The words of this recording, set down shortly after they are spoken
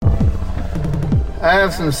I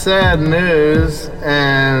have some sad news,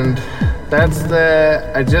 and that's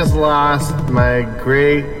that I just lost my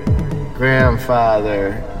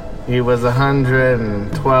great-grandfather. He was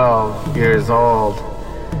 112 years old.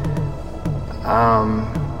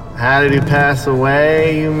 How did he pass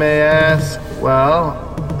away, you may ask? Well,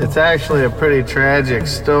 it's actually a pretty tragic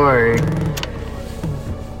story.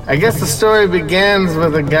 I guess the story begins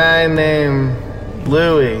with a guy named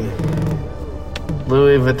Louis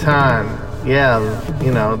Vuitton. Yeah,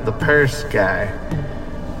 you know, the purse guy.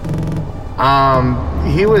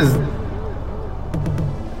 He was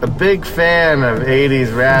a big fan of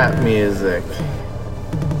 80s rap music.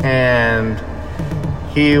 And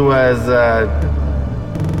he was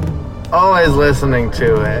always listening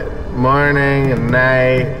to it, morning and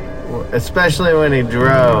night, especially when he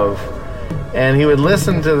drove. And he would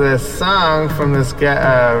listen to this song from this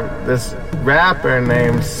guy, this rapper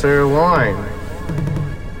named Sirloin.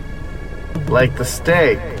 Like the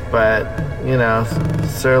steak, but, you know,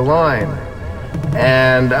 sirloin.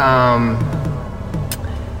 And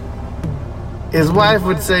his wife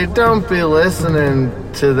would say, don't be listening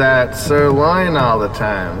to that sirloin all the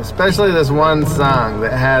time. Especially this one song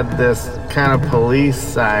that had this kind of police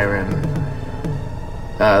siren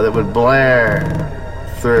that would blare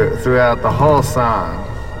throughout the whole song.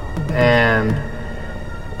 And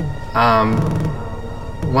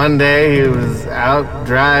one day he was out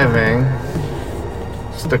driving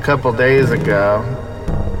just a couple days ago,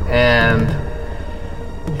 and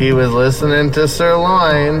he was listening to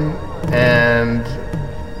Sirloin, and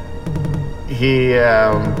he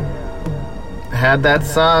had that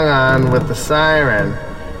song on with the siren,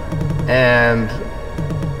 and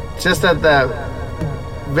just at that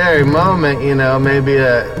very moment, you know, maybe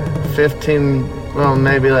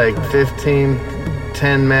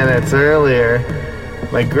 10 minutes earlier,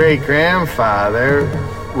 my great-grandfather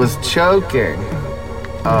was choking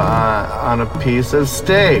on a piece of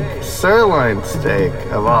steak, sirloin steak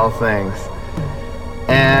of all things.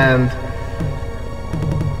 And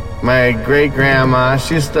my great-grandma,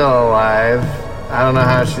 she's still alive. I don't know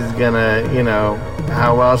how she's gonna, you know,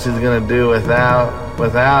 how well she's gonna do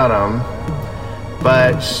without him.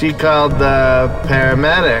 But she called the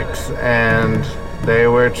paramedics, and they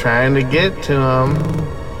were trying to get to him,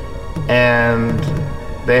 and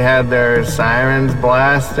they had their sirens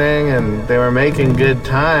blasting, and they were making good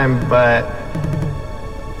time, but,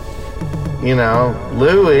 you know,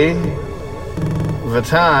 Louis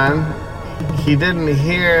Vuitton, he didn't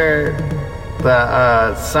hear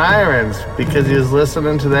the sirens because he was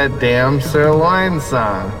listening to that damn Sirloin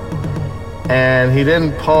song. And he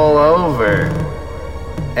didn't pull over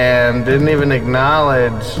and didn't even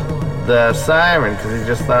acknowledge the siren because he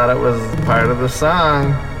just thought it was part of the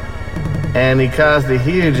song. And he caused a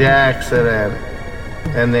huge accident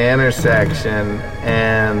in the intersection,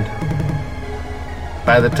 and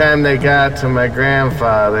by the time they got to my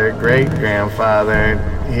great-grandfather,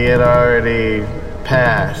 he had already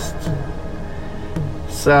passed.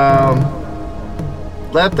 So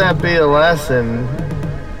let that be a lesson,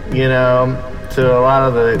 you know, to a lot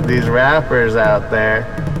of these rappers out there.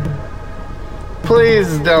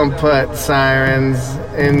 Please don't put sirens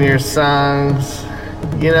in your songs.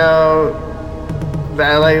 You know,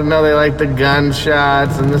 they like the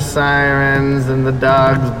gunshots and the sirens and the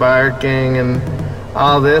dogs barking and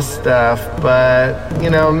all this stuff, but, you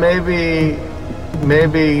know, maybe,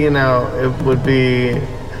 you know, it would be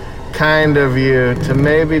kind of you to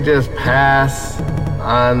maybe just pass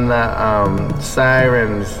on the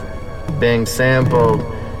sirens being sampled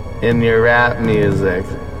in your rap music.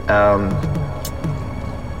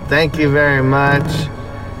 Thank you very much,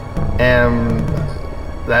 and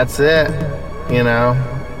that's it. You know,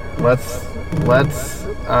 let's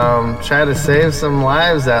try to save some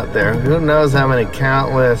lives out there. Who knows how many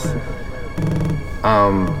countless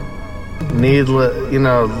needless, you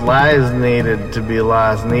know, lives needed to be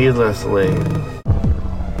lost needlessly.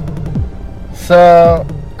 So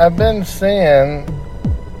I've been seeing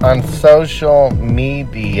on social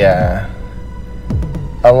media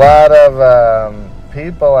a lot of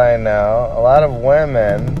people I know, a lot of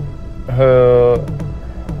women who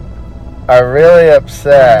are really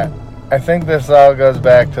upset. I think this all goes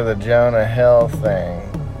back to the Jonah Hill thing,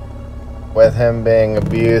 with him being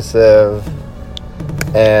abusive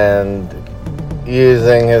and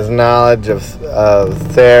using his knowledge of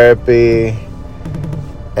therapy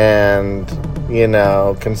and, you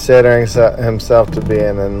know, considering himself to be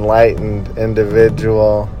an enlightened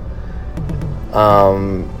individual.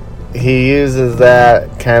 He uses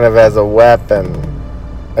that kind of as a weapon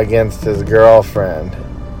against his girlfriend.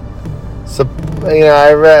 So, you know,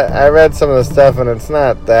 I read some of the stuff, and it's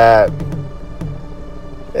not that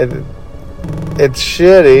it's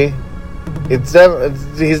shitty.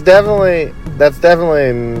 That's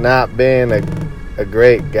definitely not being a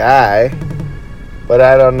great guy. But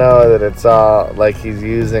I don't know that it's all like he's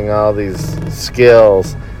using all these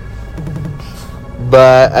skills.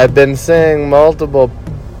 But I've been seeing multiple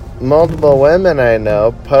women I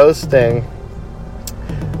know posting,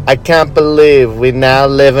 I can't believe we now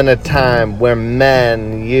live in a time where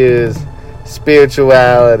men use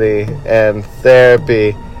spirituality and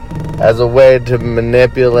therapy as a way to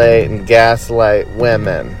manipulate and gaslight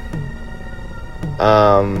women.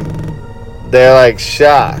 They're like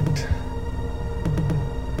shocked.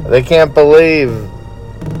 They can't believe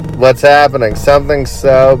what's happening. Something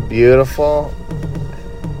so beautiful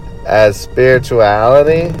as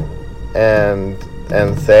spirituality and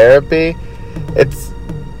therapy. It's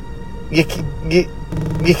you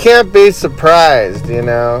can't be surprised, you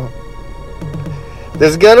know.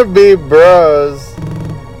 There's gonna be bros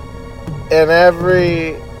in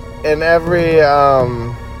every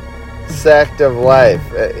sect of life.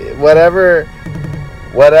 Whatever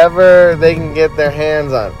they can get their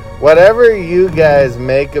hands on. Whatever you guys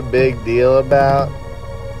make a big deal about,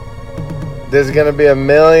 there's gonna be a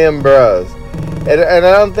million bros. And I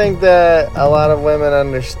don't think that a lot of women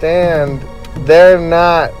understand.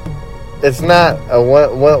 It's not a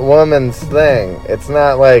woman's thing. It's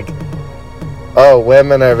not like, oh,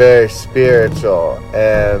 women are very spiritual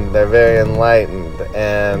and they're very enlightened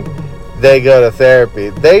and they go to therapy.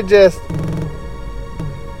 They just,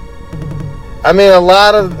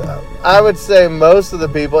 I would say most of the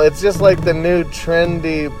people, it's just like the new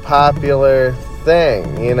trendy popular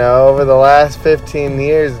thing, you know. Over the last 15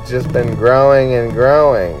 years, it's just been growing and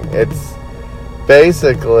growing. It's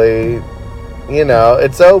basically, you know,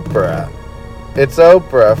 it's Oprah. It's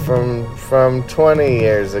Oprah from 20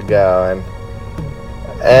 years ago,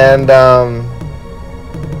 and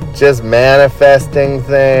just manifesting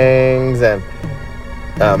things and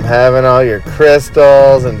having all your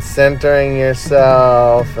crystals and centering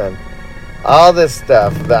yourself and all this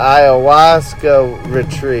stuff. The ayahuasca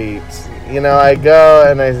retreats. You know,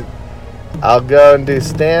 I'll go and do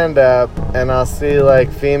stand-up, and I'll see, like,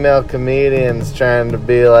 female comedians trying to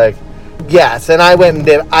be like, yes, and I went and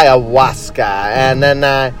did ayahuasca, and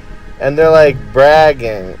they're, like,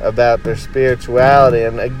 bragging about their spirituality.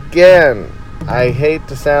 And again, I hate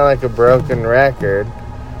to sound like a broken record,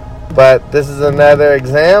 but this is another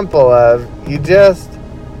example of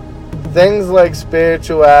things like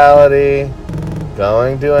spirituality,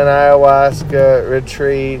 going to an ayahuasca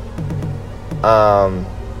retreat,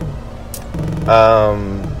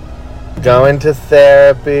 going to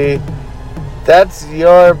therapy. That's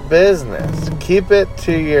your business. Keep it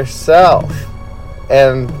to yourself.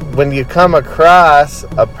 And when you come across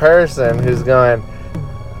a person who's going,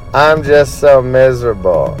 I'm just so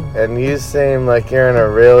miserable, and you seem like you're in a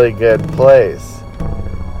really good place,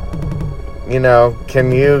 you know,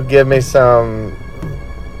 can you give me some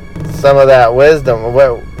of that wisdom?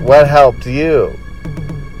 What helped you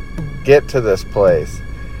get to this place?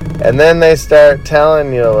 And then they start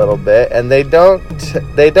telling you a little bit, and they don't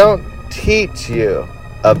teach you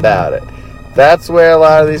about it. That's where a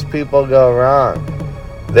lot of these people go wrong.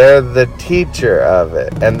 They're the teacher of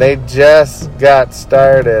it, and they just got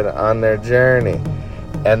started on their journey,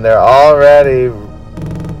 and they're already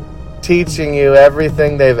teaching you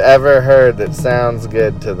everything they've ever heard that sounds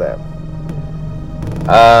good to them.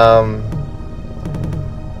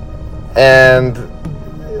 And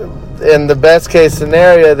in the best case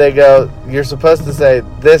scenario, they go, you're supposed to say,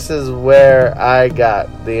 this is where I got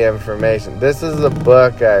the information. This is a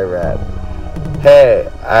book I read. Hey,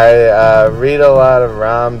 I read a lot of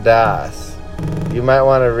Ram Dass. You might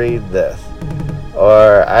want to read this.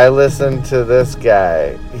 Or I listened to this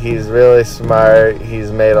guy. He's really smart.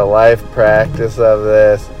 He's made a life practice of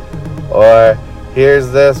this. Or here's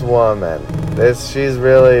this woman. She's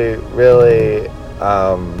really, really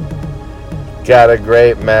got a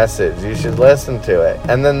great message. You should listen to it.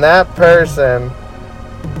 And then that person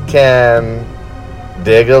can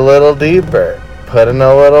dig a little deeper, put in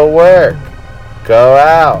a little work, go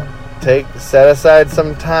out, set aside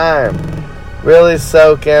some time, really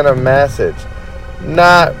soak in a message.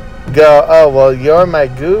 Not go, oh, well, you're my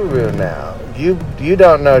guru now. You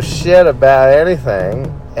don't know shit about anything,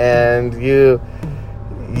 and you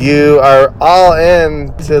are all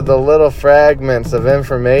into the little fragments of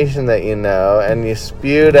information that you know, and you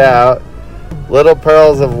spewed out little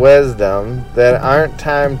pearls of wisdom that aren't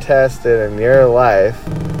time tested in your life,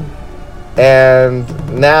 and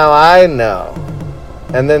now I know.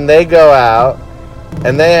 And then they go out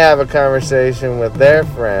and they have a conversation with their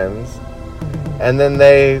friends, and then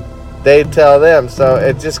they they tell them. So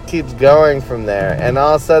it just keeps going from there. And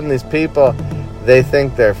all of a sudden these people, they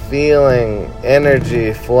think they're feeling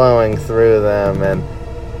energy flowing through them, and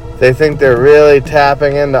they think they're really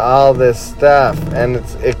tapping into all this stuff. And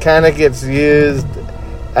it kind of gets used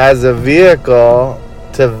as a vehicle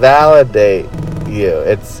to validate you.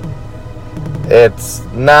 It's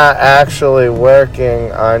not actually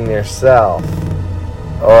working on yourself,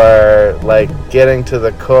 or like getting to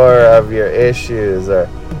the core of your issues, or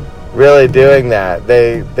really doing that.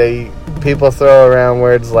 People throw around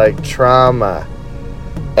words like trauma,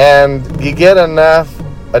 and you get enough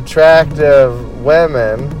attractive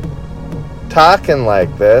women talking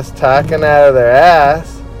like this, talking out of their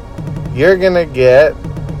ass, you're gonna get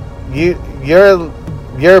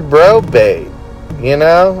you're bro bait, you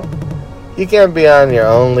know. You can't be on your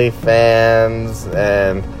OnlyFans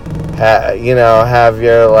and have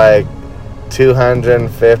your like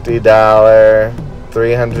 $250,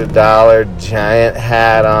 $300 giant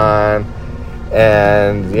hat on,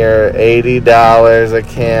 and your $80 a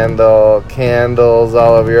candles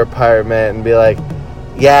all over your apartment, and be like,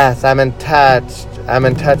 yes, I'm in touch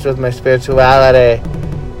with my spirituality,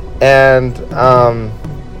 and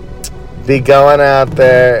be going out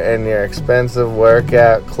there in your expensive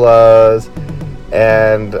workout clothes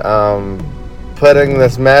and putting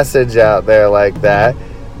this message out there like that.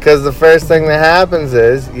 Because the first thing that happens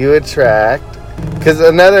is you attract. Because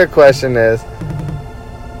another question is,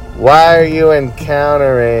 why are you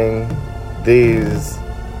encountering these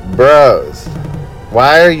bros?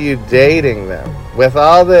 Why are you dating them? With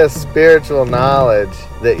all this spiritual knowledge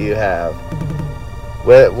that you have,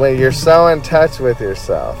 when you're so in touch with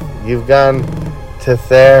yourself, you've gone to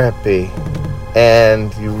therapy,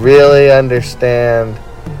 and you really understand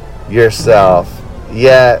yourself,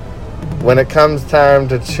 yet when it comes time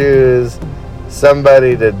to choose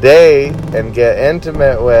somebody to date and get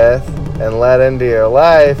intimate with and let into your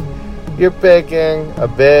life, you're picking a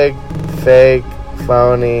big, fake,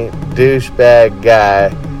 phony, douchebag guy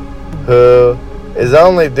who is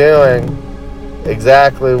only doing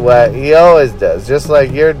exactly what he always does, just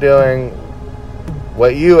like you're doing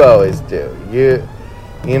what you always do. You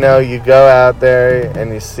know, you go out there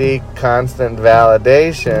and you seek constant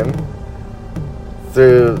validation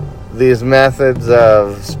through these methods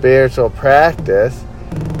of spiritual practice,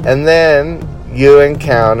 and then you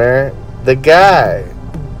encounter the guy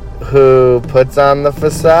who puts on the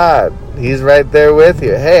facade. He's right there with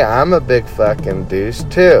you. Hey, I'm a big fucking douche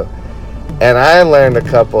too, and I learned a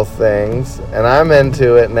couple things, and I'm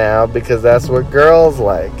into it now because that's what girls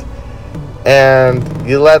like. And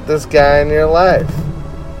you let this guy in your life.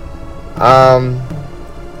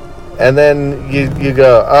 And then you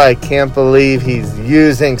go, oh, I can't believe he's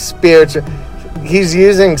using sacred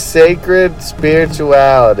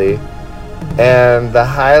spirituality and the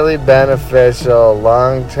highly beneficial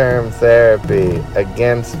long-term therapy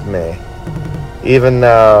against me. Even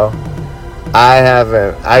though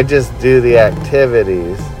I just do the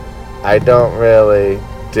activities. I don't really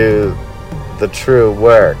do the true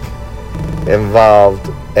work involved,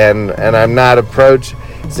 and I'm not approaching.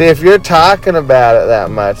 See, if you're talking about it that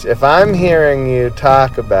much, if I'm hearing you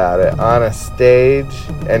talk about it on a stage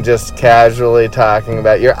and just casually talking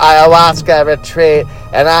about your ayahuasca retreat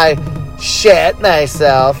and I shit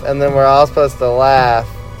myself, and then we're all supposed to laugh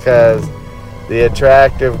because the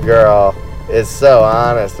attractive girl is so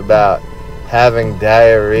honest about having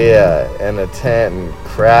diarrhea in a tent and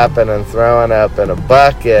crapping and throwing up in a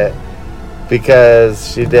bucket because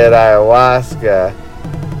she did ayahuasca,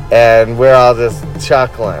 and we're all just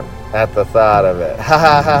chuckling at the thought of it. Ha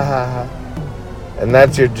ha ha ha ha. And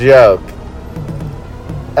that's your joke.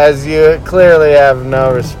 As you clearly have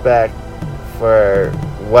no respect for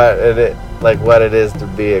what it is to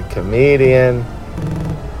be a comedian.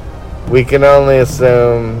 We can only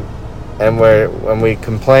assume, and when we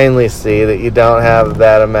can plainly see that you don't have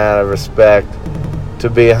that amount of respect to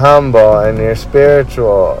be humble in your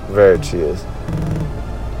spiritual virtues.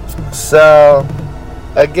 So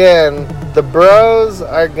again, the bros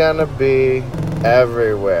are gonna be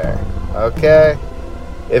everywhere, okay?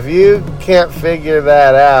 If you can't figure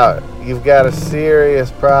that out, you've got a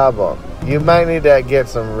serious problem. You might need to get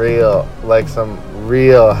some real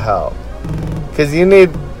help. Because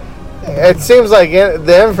it seems like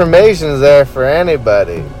the information's there for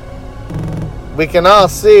anybody. We can all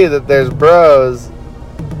see that there's bros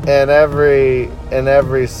in every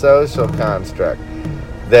social construct.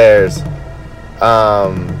 There's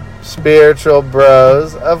spiritual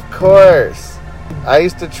bros, of course. I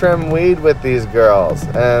used to trim weed with these girls,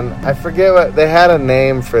 and I forget what they had a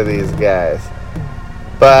name for these guys,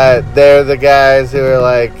 but they're the guys who are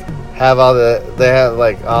like have they have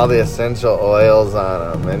like all the essential oils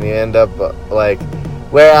on them, and you end up like,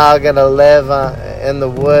 we're all gonna live in the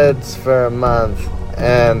woods for a month,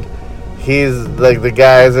 and he's like, the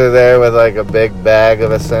guys are there with like a big bag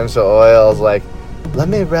of essential oils, like, let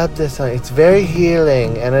me rub this on. It's very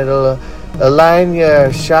healing, and it'll align your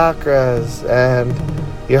chakras, and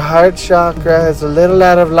your heart chakra is a little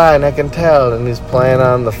out of line, I can tell. And he's playing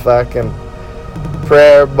on the fucking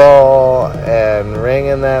prayer bowl and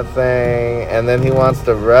ringing that thing, and then he wants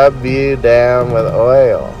to rub you down with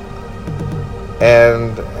oil.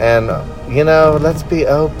 And you know, let's be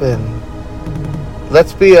open.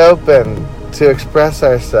 Let's be open to express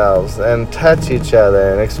ourselves and touch each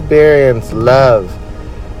other and experience love.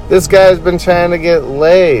 This guy's been trying to get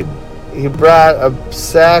laid. He brought a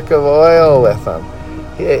sack of oil with him.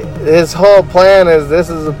 His whole plan is, this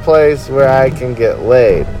is a place where I can get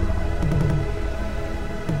laid.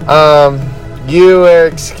 You are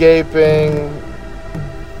escaping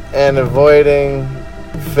and avoiding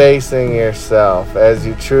facing yourself as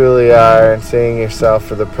you truly are and seeing yourself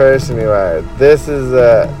for the person you are. This is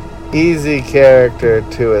a easy character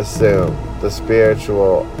to assume, the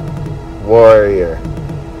spiritual warrior.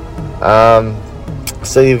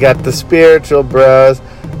 So you've got the spiritual bros.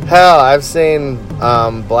 Hell, I've seen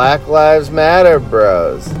Black Lives Matter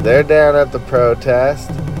bros. They're down at the protest.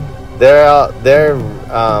 They're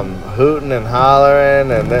hooting and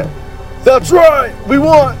hollering, and that's right, we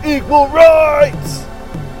want equal rights,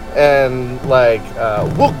 and like,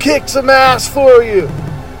 we'll kick some ass for you.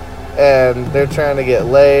 And they're trying to get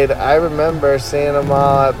laid. I remember seeing them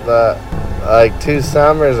all at the, like 2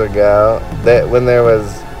 summers ago, when there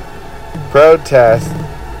was protests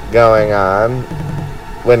going on,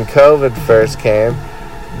 when COVID first came.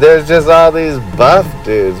 There's just all these buff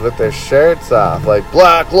dudes with their shirts off, like,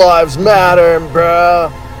 Black Lives Matter, bro.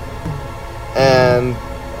 And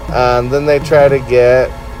then they try to get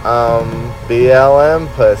BLM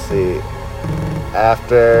pussy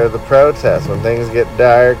after the protest, when things get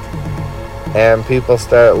dark and people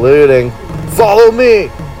start looting. Follow me,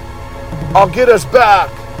 I'll get us back.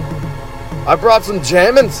 I brought some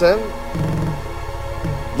Jamison.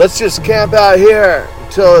 Let's just camp out here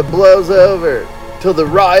until it blows over, till the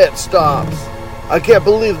riot stops. I can't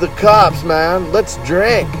believe the cops, man. Let's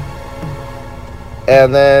drink.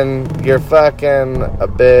 And then you're fucking a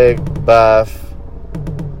big buff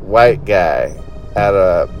white guy at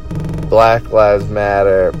a Black Lives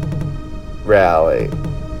Matter rally.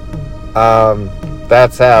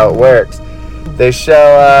 That's how it works. They show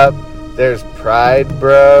up. There's pride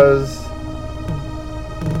bros.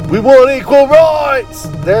 We want equal rights.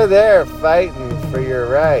 They're there fighting for your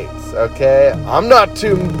rights, okay? I'm not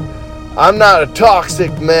a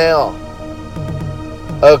toxic male,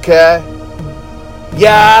 okay?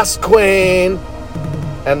 Yes, queen.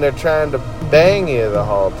 And they're trying to bang you the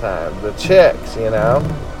whole time. The chicks, you know?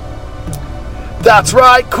 That's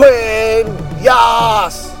right, queen.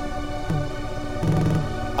 Yes.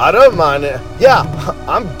 I don't mind it. Yeah,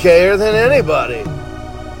 I'm gayer than anybody.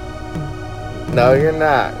 No, you're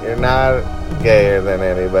not. You're not gayer than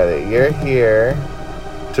anybody. You're here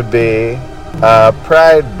to be a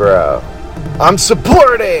pride bro. I'm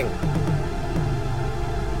supporting.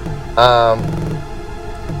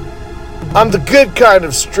 I'm the good kind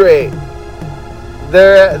of straight.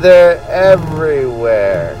 They're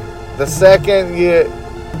everywhere. The second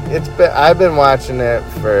I've been watching it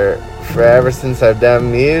forever since I've done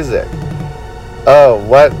music. Oh,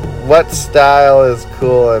 what style is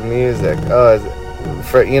cool in music? Oh,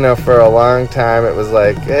 for a long time it was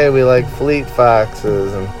like, hey, we like Fleet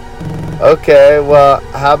Foxes, and okay, well,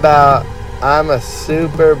 how about I'm a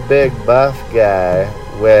super big buff guy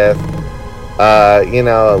with a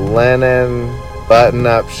linen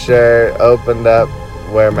button-up shirt opened up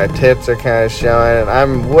where my tits are kind of showing, and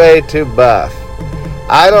I'm way too buff.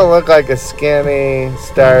 I don't look like a skinny,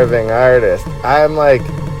 starving artist. I'm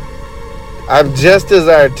just as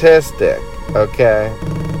artistic, okay?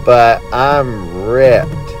 But I'm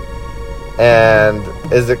ripped. And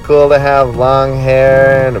is it cool to have long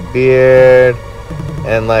hair and a beard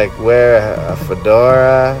and like wear a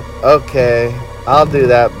fedora? Okay, I'll do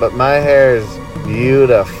that, but my hair is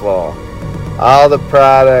beautiful. All the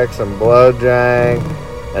products I'm blow drying,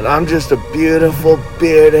 and I'm just a beautiful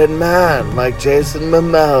bearded man like Jason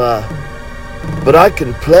Momoa. But I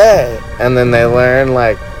can play. And then they learn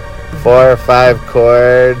like 4 or 5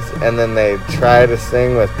 chords, and then they try to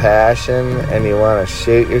sing with passion, and you want to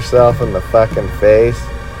shoot yourself in the fucking face.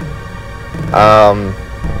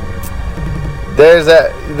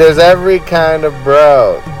 There's every kind of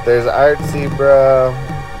bro. There's artsy bro.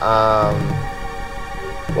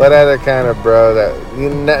 What other kind of bro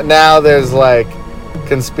that now there's like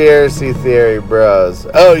conspiracy theory bros?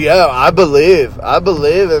 Oh yeah, I believe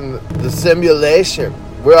in the simulation.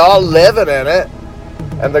 We're all living in it,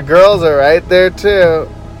 and the girls are right there too.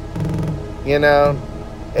 You know,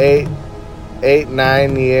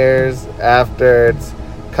 9 years after it's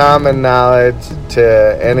common knowledge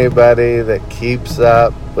to anybody that keeps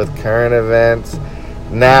up with current events.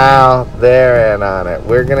 Now they're in on it.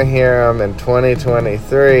 We're going to hear them in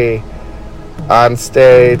 2023 on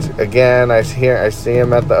stage. Again, I see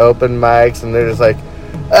them at the open mics, and they're just like,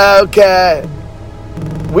 okay,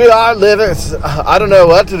 we are living, I don't know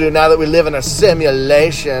what to do now that we live in a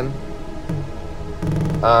simulation.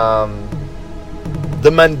 The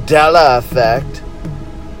Mandela effect.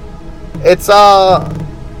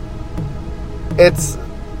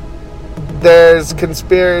 There's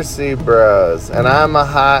conspiracy bros, and I'm a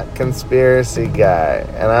hot conspiracy guy,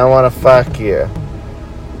 and I want to fuck you.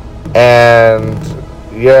 And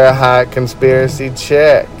you're a hot conspiracy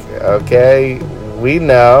chick, okay? We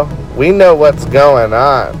know what's going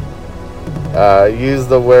on. Use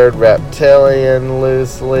the word reptilian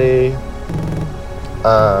loosely.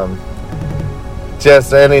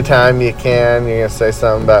 Just anytime you can, you're going to say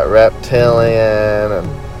something about reptilian and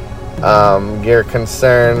your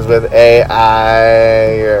concerns with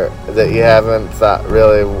AI that you haven't thought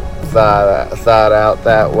out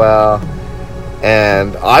that well.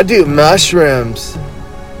 And I do mushrooms.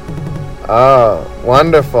 Oh,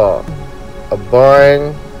 wonderful. A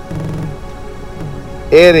boring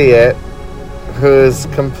idiot who's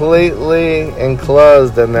completely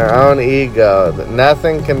enclosed in their own ego, that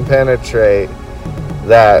nothing can penetrate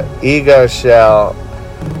that ego shell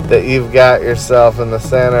that you've got yourself in the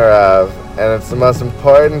center of. And it's the most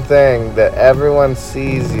important thing that everyone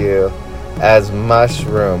sees you as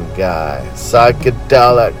mushroom guy,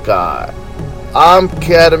 psychedelic guy, I'm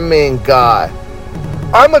ketamine guy,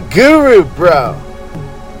 I'm a guru, bro.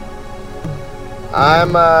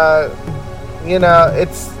 I'm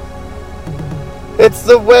it's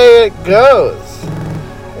the way it goes.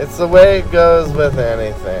 It's the way it goes with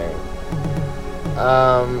anything.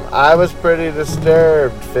 I was pretty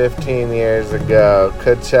disturbed 15 years ago.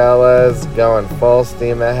 Coachella's going full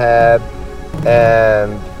steam ahead,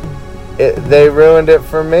 and they ruined it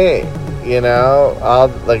for me. You know, all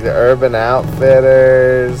like the Urban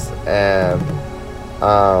Outfitters and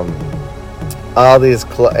all these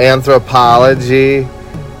Anthropology,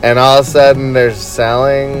 and all of a sudden they're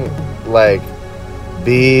selling like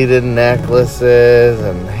beaded necklaces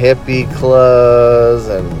and hippie clothes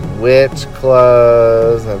and witch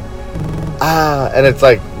clothes and it's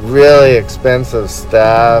like really expensive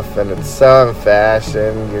stuff, and it's so in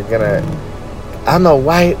fashion. I'm a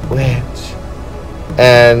white witch,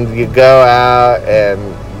 and you go out and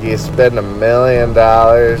you spend $1 million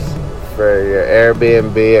for your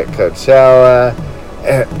Airbnb at Coachella,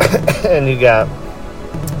 and you got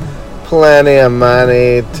plenty of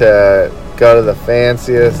money to go to the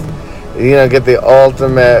fanciest, get the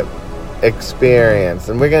ultimate experience.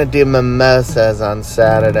 And we're going to do mimosas on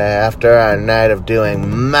Saturday after our night of doing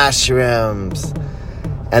mushrooms.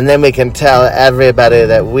 And then we can tell everybody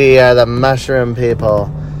that we are the mushroom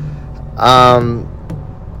people.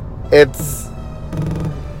 It's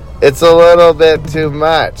a little bit too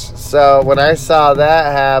much. So when I saw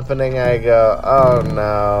that happening, I go, oh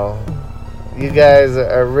no. You guys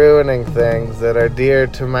are ruining things that are dear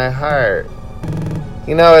to my heart.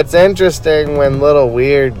 It's interesting when little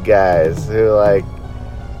weird guys who, like,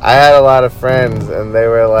 I had a lot of friends, and they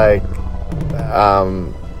were like,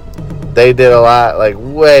 they did a lot, like,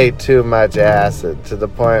 way too much acid, to the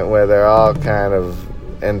point where they're all kind of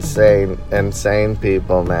insane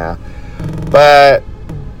people now. But,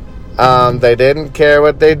 they didn't care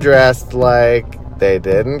what they dressed like. They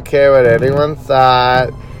didn't care what anyone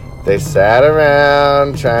thought. They sat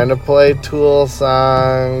around trying to play Tool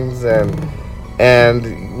songs,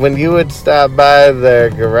 and when you would stop by their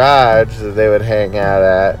garage that they would hang out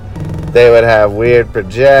at, they would have weird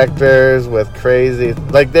projectors with crazy,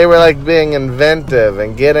 like, they were like being inventive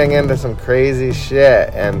and getting into some crazy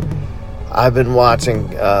shit. And I've been watching,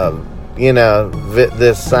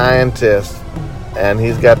 this scientist, and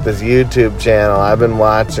he's got this YouTube channel. I've been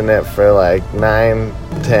watching it for like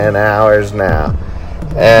 9-10 hours now.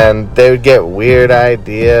 And they would get weird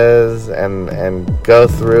ideas and go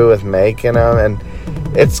through with making them, and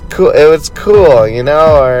it's cool. It was cool,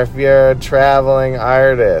 or if you're a traveling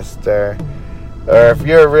artist, or if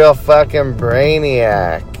you're a real fucking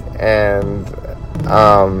brainiac and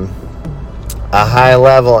a high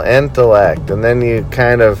level intellect, and then you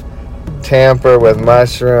kind of tamper with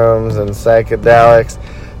mushrooms and psychedelics.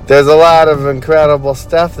 there's a lot of incredible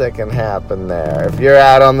stuff that can happen there. If you're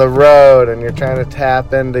out on the road and you're trying to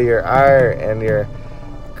tap into your art and you're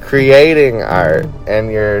creating art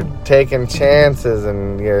and you're taking chances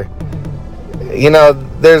and you're,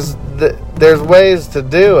 there's ways to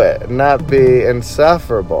do it and not be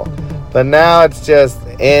insufferable. But now it's just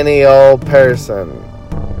any old person.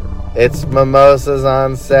 It's mimosas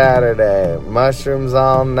on Saturday, mushrooms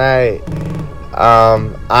all night.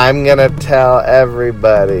 I'm gonna tell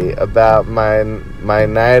everybody about my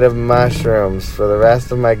night of mushrooms for the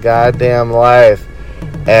rest of my goddamn life,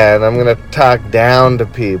 and I'm gonna talk down to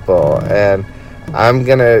people, and I'm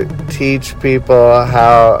gonna teach people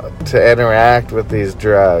how to interact with these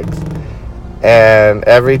drugs. And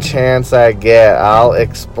every chance I get, I'll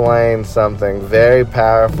explain something very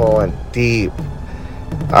powerful and deep.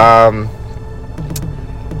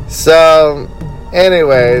 So,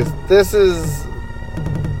 anyways, this is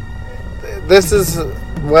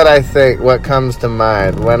what I think, what comes to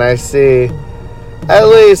mind when I see, at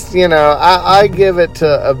least, I give it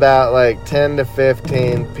to about like 10 to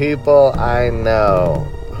 15 people I know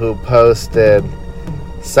who posted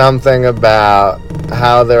something about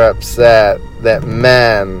how they're upset that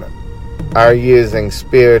men are using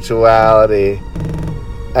spirituality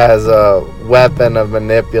as a weapon of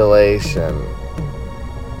manipulation.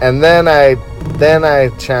 And then I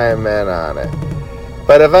chime in on it.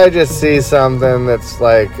 But if I just see something that's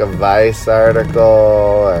like a Vice article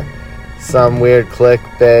or some weird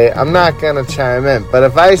clickbait, I'm not going to chime in. But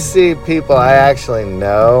if I see people I actually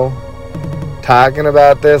know talking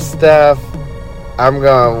about this stuff, I'm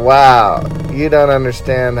going, wow, you don't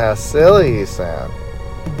understand how silly you sound.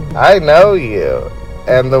 I know you.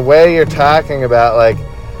 And the way you're talking about, like,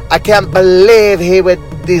 I can't believe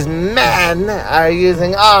these men are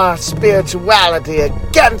using our spirituality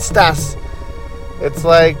against us. It's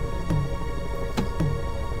like,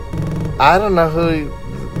 I don't know who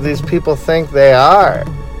these people think they are.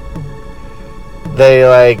 They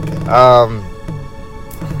are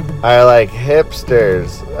like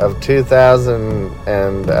hipsters of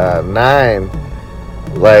 2009.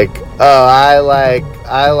 Like, oh, I like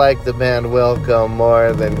the band Wilco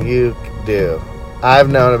more than you do.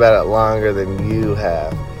 I've known about it longer than you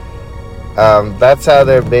have. That's how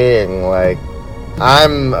they're being. Like,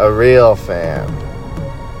 I'm a real fan.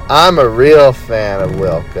 I'm a real fan of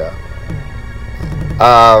Wilco.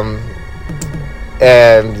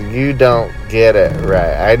 And you don't get it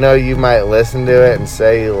right. I know you might listen to it and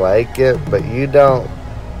say you like it, but you don't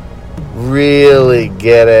really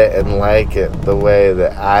get it and like it the way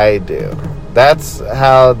that I do. That's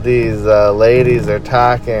how these ladies are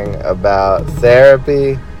talking about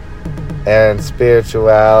therapy and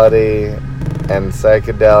spirituality and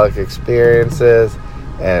psychedelic experiences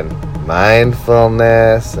and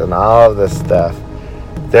mindfulness and all of this stuff.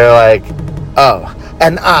 They're like, oh,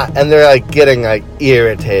 and they're like getting like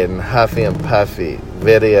irritated and huffy and puffy,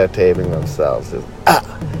 videotaping themselves.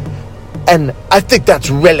 And I think that's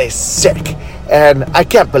really sick, and I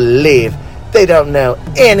can't believe they don't know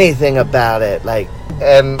anything about it. Like,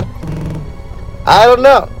 and I don't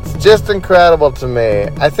know. It's just incredible to me.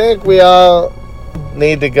 I think we all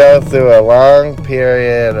need to go through a long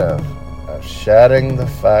period of shutting the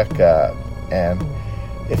fuck up. And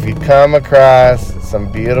if you come across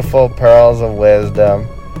some beautiful pearls of wisdom,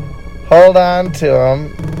 hold on to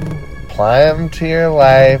them, apply them to your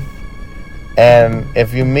life, and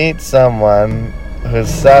if you meet someone who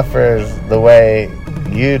suffers the way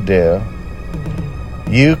you do,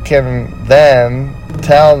 you can then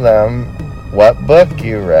tell them what book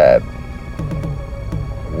you read,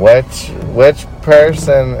 which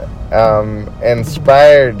person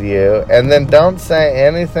inspired you, and then don't say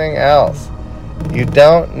anything else. You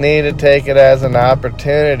don't need to take it as an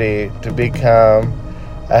opportunity to become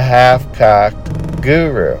a half-cocked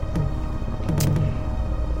guru.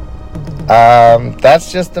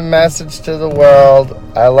 That's just a message to the world.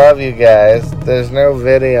 I love you guys. There's no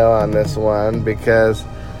video on this one because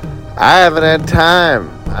I haven't had time.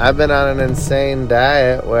 I've been on an insane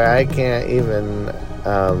diet where I can't even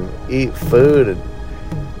eat food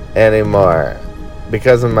anymore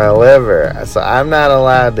because of my liver. So I'm not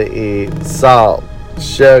allowed to eat salt,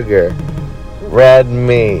 sugar, red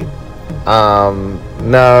meat,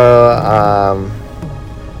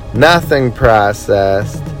 nothing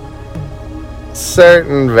processed,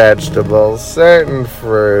 certain vegetables, certain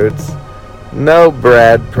fruits, no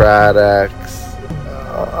bread products,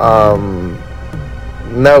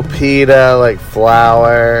 no pita, like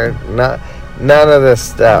flour, none of this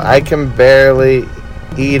stuff. I can barely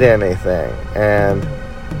eat anything, and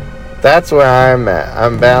that's where I'm at.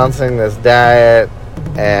 I'm balancing this diet,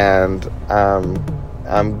 and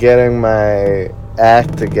I'm getting my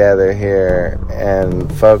act together here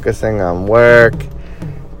and focusing on work,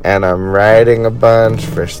 and I'm writing a bunch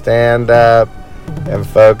for stand-up and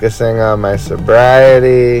focusing on my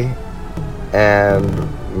sobriety and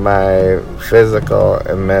my physical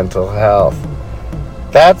and mental health.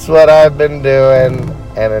 That's what I've been doing,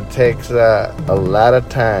 and it takes a lot of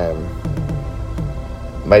time.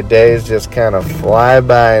 My days just kind of fly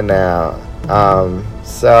by now.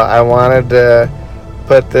 So I wanted to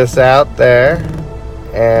put this out there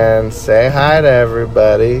and say hi to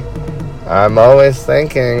everybody. I'm always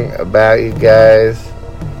thinking about you guys.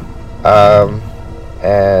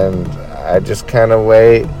 And I just kind of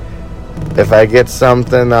wait. If I get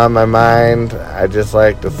something on my mind, I just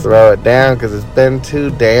like to throw it down because it's been too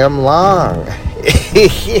damn long.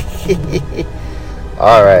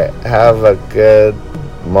 Alright, have a good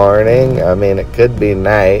morning. I mean, it could be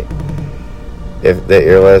night if that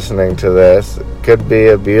you're listening to this. It could be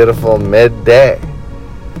a beautiful midday.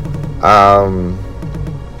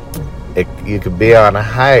 You could be on a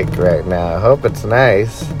hike right now. I hope it's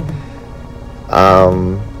nice.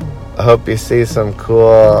 I hope you see some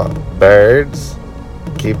cool birds.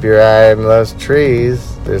 Keep your eye on those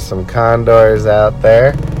trees. There's some condors out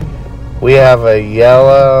there. We have a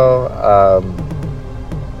yellow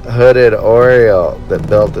hooded oriole that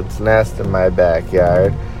built its nest in my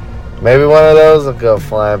backyard. Maybe one of those will go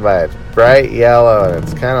flying by. It's bright yellow and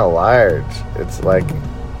it's kind of large. It's like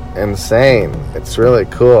insane. It's really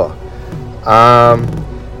cool.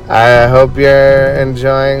 I hope you're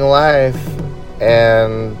enjoying life,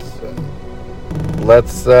 and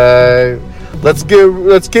let's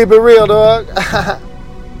keep it real, dog.